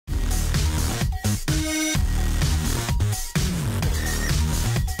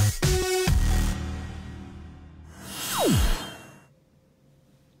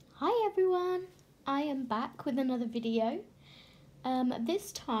I am back with another video.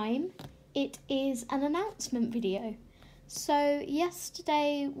 This time it is an announcement video. So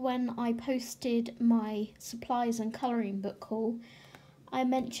yesterday when I posted my supplies and colouring book haul, I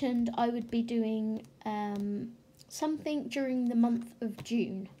mentioned I would be doing something during the month of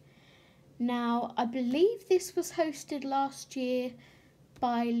June. Now I believe this was hosted last year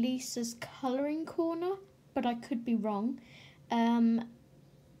by Lisa's Colouring Corner, but I could be wrong.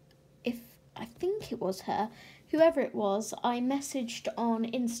 I think it was her, whoever it was, I messaged on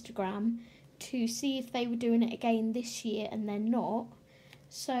Instagram to see if they were doing it again this year, and they're not.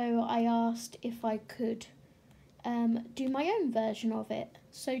 So I asked if I could do my own version of it.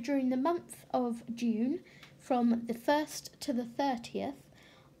 So during the month of June, from the 1st to the 30th,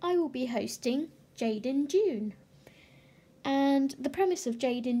 I will be hosting Jade in June. And the premise of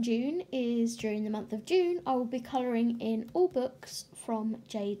Jade in June is during the month of June, I will be colouring in all books from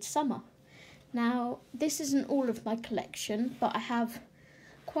Jade Summer. Now, this isn't all of my collection, but I have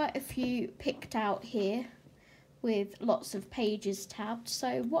quite a few picked out here with lots of pages tabbed.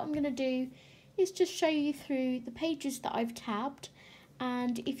 So what I'm going to do is just show you through the pages that I've tabbed.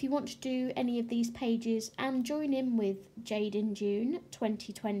 And if you want to do any of these pages and join in with Jade in June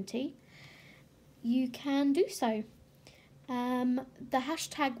 2020, you can do so. The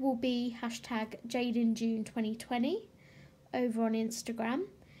hashtag will be #JadeInJune2020 over on Instagram.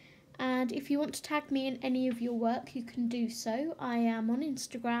 And if you want to tag me in any of your work, you can do so. I am on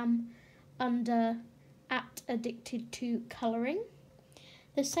Instagram under @addictedtocolouring,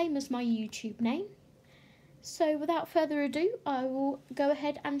 the same as my YouTube name. So without further ado, I will go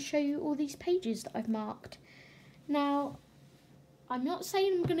ahead and show you all these pages that I've marked. Now, I'm not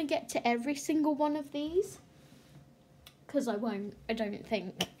saying I'm going to get to every single one of these, because I won't, I don't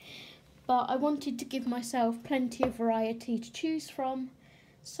think. But I wanted to give myself plenty of variety to choose from,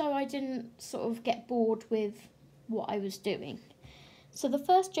 so I didn't sort of get bored with what I was doing. So the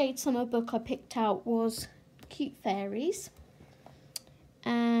first Jade Summer book I picked out was Cute Fairies.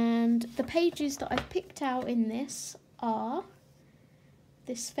 And the pages that I've picked out in this are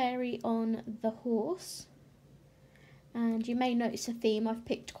this fairy on the horse. And you may notice a theme, I've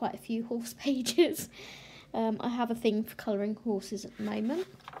picked quite a few horse pages. I have a thing for colouring horses at the moment.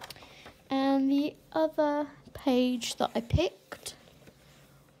 And the other page that I picked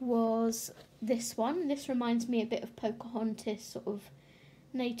was this one. This reminds me a bit of Pocahontas, sort of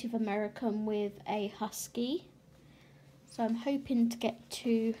Native American with a husky. So I'm hoping to get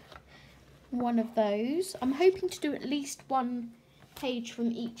to one of those. I'm hoping to do at least one page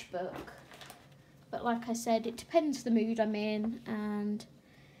from each book. But like I said, it depends the mood I'm in and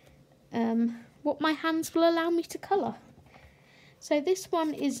what my hands will allow me to colour. So this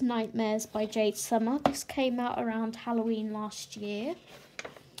one is Nightmares by Jade Summer. This came out around Halloween last year.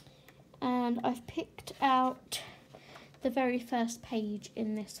 And I've picked out the very first page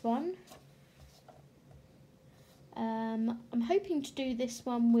in this one. I'm hoping to do this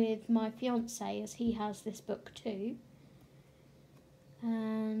one with my fiance, as he has this book too.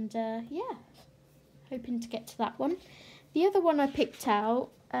 And yeah, hoping to get to that one. The other one I picked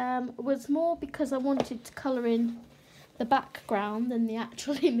out was more because I wanted to colour in the background than the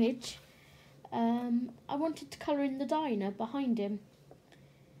actual image. I wanted to colour in the diner behind him.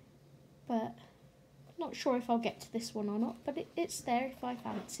 But not sure if I'll get to this one or not, but it's there if I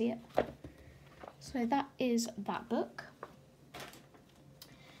fancy it. So that is that book.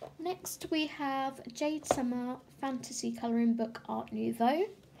 Next we have Jade Summer Fantasy Colouring Book Art Nouveau.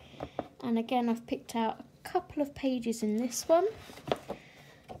 And again, I've picked out a couple of pages in this one.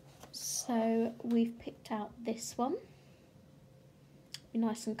 So we've picked out this one. Be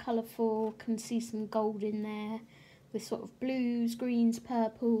nice and colourful, can see some gold in there with sort of blues, greens,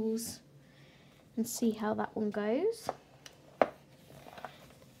 purples. And see how that one goes.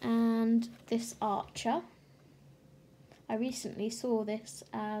 And this Archer. I recently saw this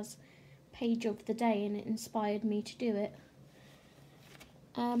as page of the day and it inspired me to do it.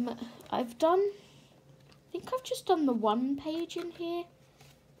 I think I've just done the one page in here.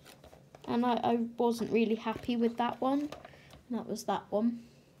 And I wasn't really happy with that one. And that was that one.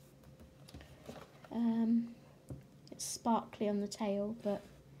 It's sparkly on the tail, but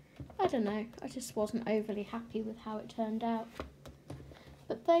I don't know, I just wasn't overly happy with how it turned out.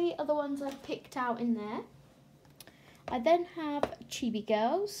 But they are the ones I've picked out in there. I then have Chibi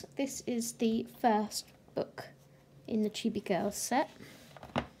Girls. This is the first book in the Chibi Girls set.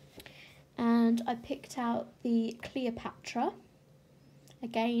 And I picked out the Cleopatra.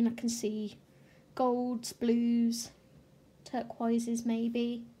 Again, I can see golds, blues, turquoises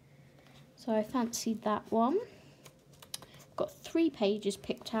maybe. So I fancied that one. Got 3 pages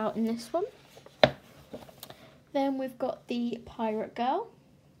picked out in this one. Then we've got the Pirate Girl,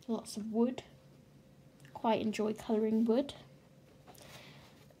 lots of wood, quite enjoy colouring wood.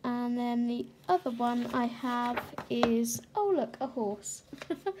 And then the other one I have is, oh look, a horse.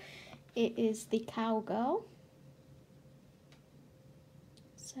 It is the Cowgirl.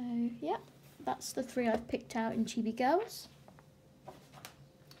 So yeah, that's the 3 I've picked out in Chibi Girls.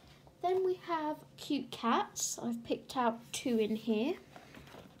 Then we have cute cats. I've picked out 2 in here.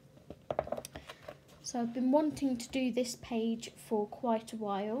 So I've been wanting to do this page for quite a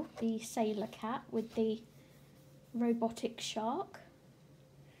while, the sailor cat with the robotic shark.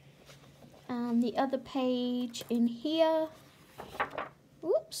 And the other page in here,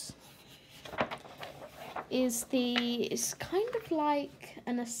 oops, is it's kind of like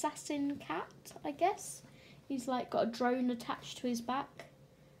an assassin cat, I guess. He's like got a drone attached to his back,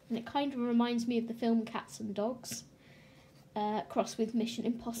 and it kind of reminds me of the film Cats and Dogs, crossed with Mission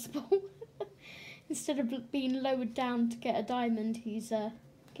Impossible. Instead of being lowered down to get a diamond, he's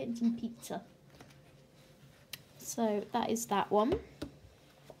getting some pizza. So that is that one.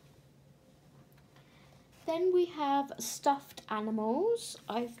 Then we have stuffed animals.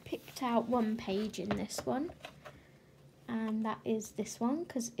 I've picked out 1 page in this one, and that is this one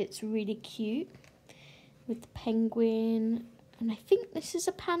because it's really cute with the penguin, and I think this is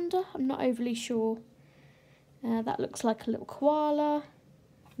a panda, I'm not overly sure. That looks like a little koala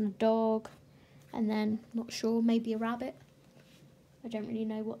and a dog, and then, not sure, maybe a rabbit. I don't really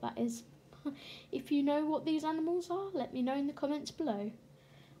know what that is. If you know what these animals are, let me know in the comments below.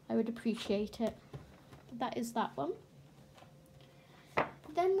 I would appreciate it. That is that one.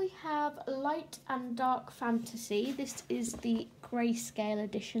 Then we have Light and Dark Fantasy. This is the grayscale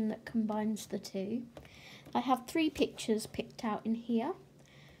edition that combines the 2. I have 3 pictures picked out in here.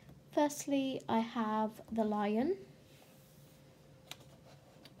 Firstly, I have the lion.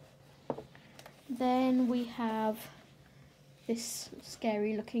 Then we have this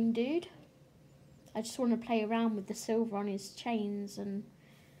scary looking dude. I just want to play around with the silver on his chains and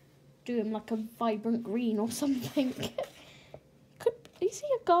do him like a vibrant green or something. Is he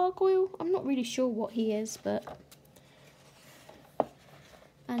a gargoyle? I'm not really sure what he is, but...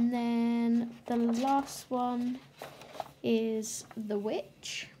 And then the last one is the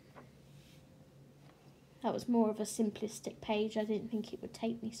witch. That was more of a simplistic page. I didn't think it would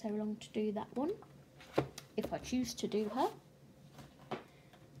take me so long to do that one, if I choose to do her.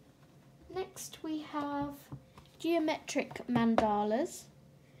 Next we have geometric mandalas.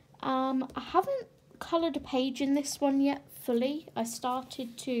 I haven't coloured a page in this one yet fully. I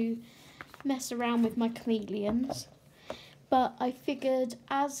started to mess around with my chameleons, but I figured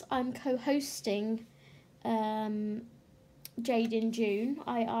as I'm co-hosting Jade in June,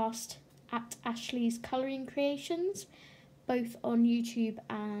 I asked at Ashley's Colouring Creations, both on YouTube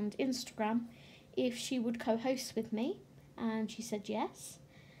and Instagram, if she would co-host with me, and she said yes.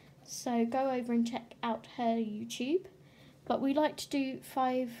 So go over and check out her YouTube. But we like to do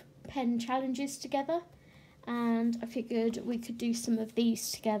 5 pen challenges together, and I figured we could do some of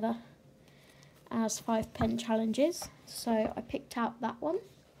these together as 5 pen challenges. So I picked out that one,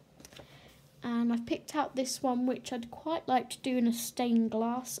 and I've picked out this one which I'd quite like to do in a stained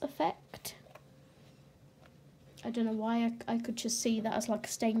glass effect. I don't know why, I could just see that as like a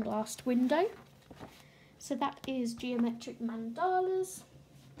stained glass window. So that is geometric mandalas.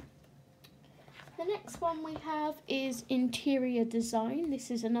 The next one we have is interior design. This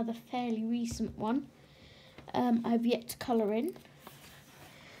is another fairly recent one. I've yet to colour in.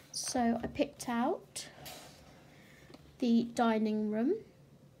 So I picked out the dining room.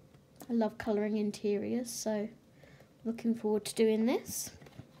 I love colouring interiors, so looking forward to doing this.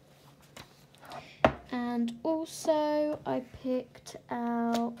 And also I picked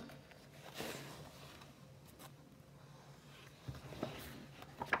out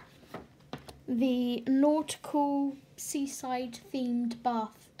the nautical seaside themed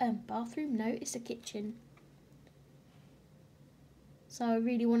bathroom. No, it's a kitchen. So I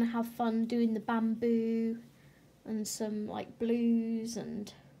really want to have fun doing the bamboo and some like blues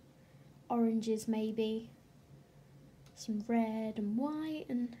and oranges, maybe some red and white,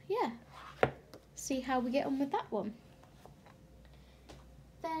 and yeah, see how we get on with that one.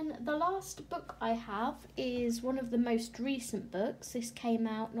 Then the last book I have is one of the most recent books. This came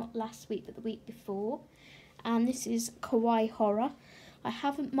out not last week but the week before, and this is Kawaii Horror. I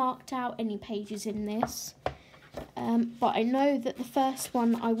haven't marked out any pages in this, but I know that the first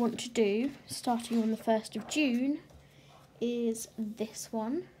one I want to do, starting on the 1st of June, is this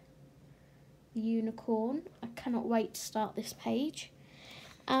one, the unicorn. I cannot wait to start this page.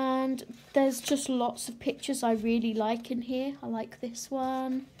 And there's just lots of pictures I really like in here. I like this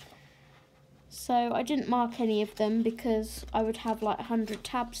one. So I didn't mark any of them because I would have like 100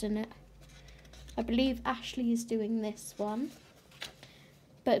 tabs in it. I believe Ashley is doing this one.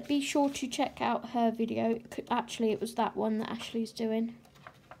 But be sure to check out her video. Actually, it was that one that Ashley's doing.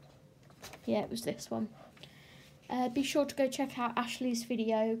 Yeah, it was this one. Be sure to go check out Ashley's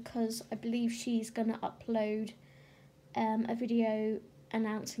video because I believe she's going to upload a video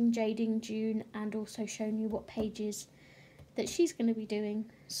announcing Jade in June and also showing you what pages that she's going to be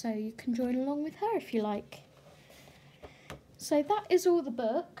doing. So you can join along with her if you like. So that is all the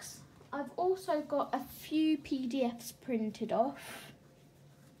books. I've also got a few PDFs printed off.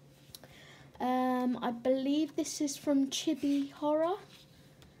 I believe this is from Chibi Horror.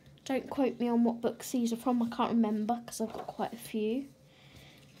 Don't quote me on what books these are from, I can't remember because I've got quite a few.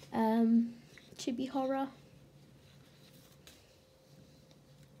 Chibi Horror.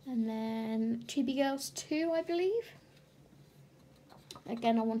 And then Chibi Girls 2, I believe.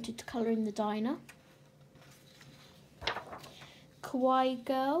 Again, I wanted to colour in the diner. Kawaii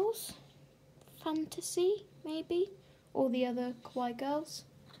Girls. Fantasy, maybe. Or the other Kawaii Girls.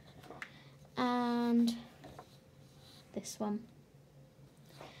 And this one.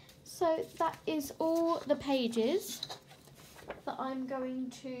 So that is all the pages that I'm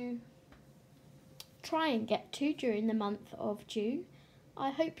going to try and get to during the month of June. I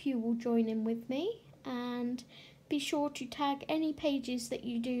hope you will join in with me and be sure to tag any pages that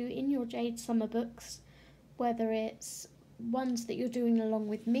you do in your Jade Summer books, whether it's ones that you're doing along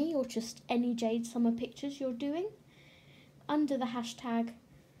with me or just any Jade Summer pictures you're doing, under the hashtag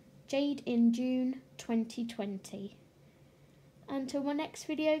Jade in June 2020. Until my next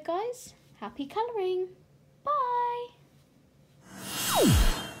video, guys, happy colouring. Bye.